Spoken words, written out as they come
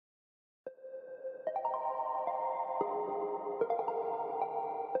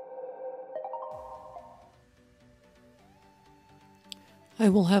I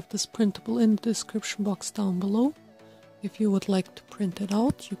will have this printable in the description box down below. If you would like to print it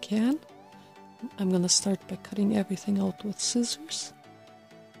out, you can. I'm gonna start by cutting everything out with scissors.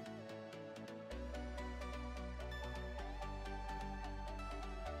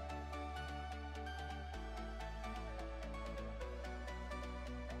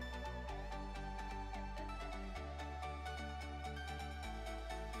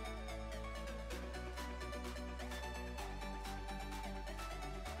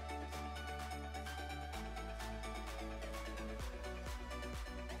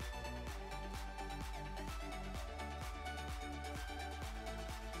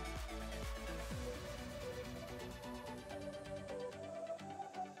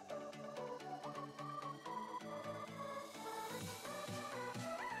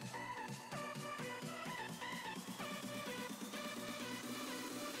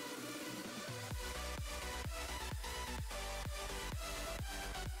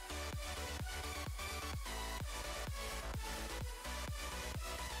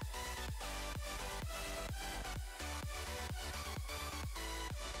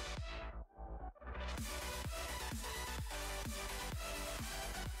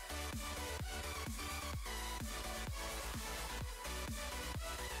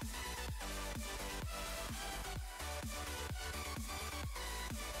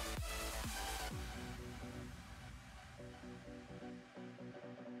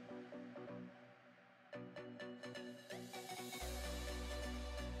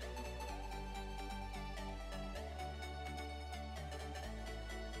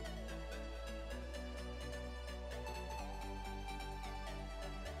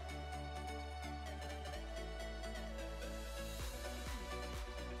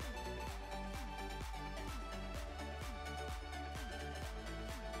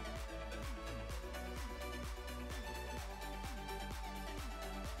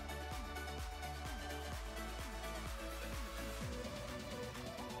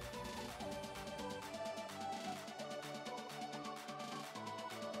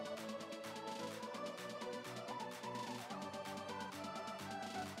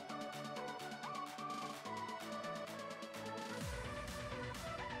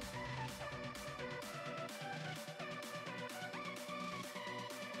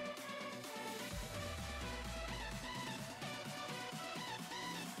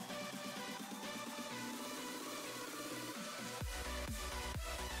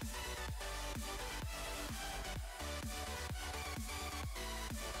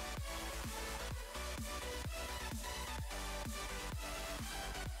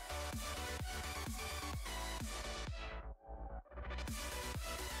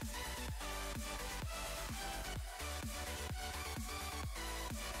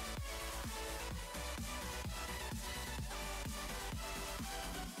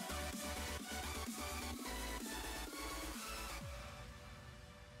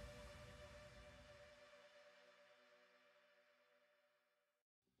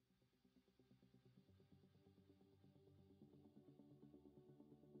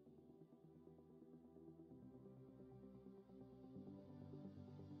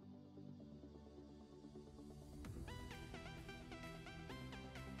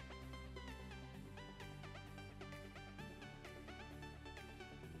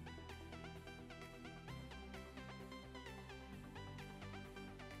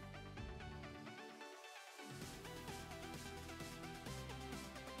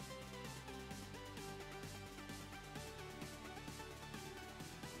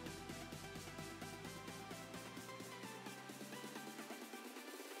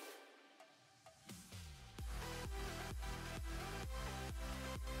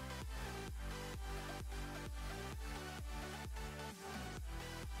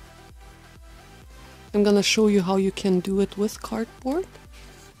 I'm gonna show you how you can do it with cardboard,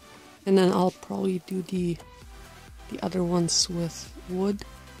 and then I'll probably do the other ones with wood.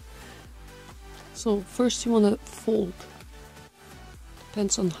 So first you want to fold.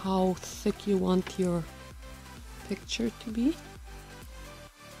 Depends on how thick you want your picture to be.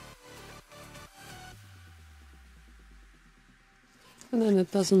 And then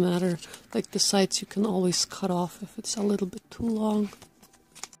it doesn't matter, like the sides you can always cut off if it's a little bit too long.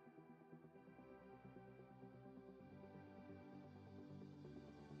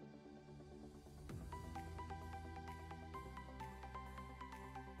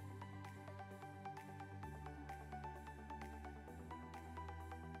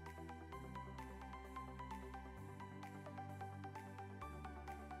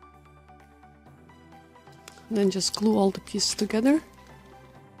 And then just glue all the pieces together.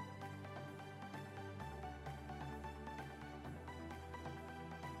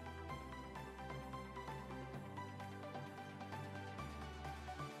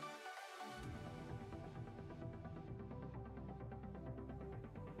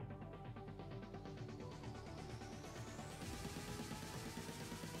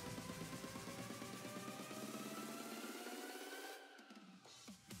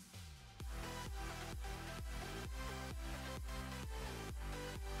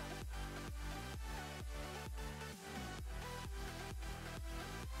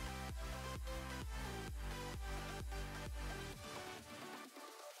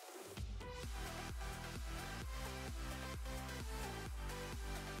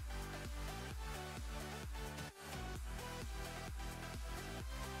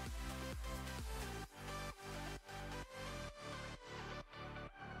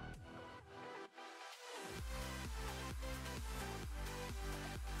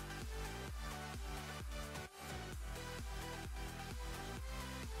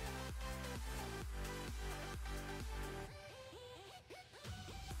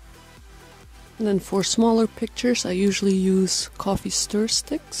 And then for smaller pictures, I usually use coffee stir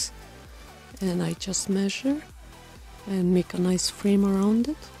sticks, and I just measure and make a nice frame around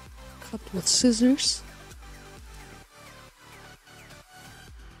it. Cut with scissors.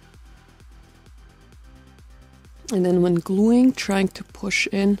 And then when gluing, trying to push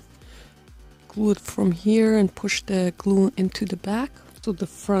in, glue it from here and push the glue into the back. So the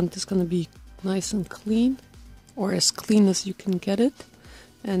front is going to be nice and clean, or as clean as you can get it.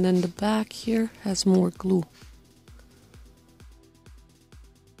 And then the back here has more glue.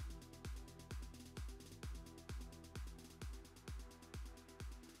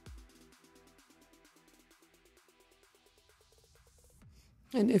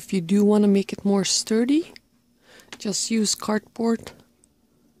 And if you do want to make it more sturdy, just use cardboard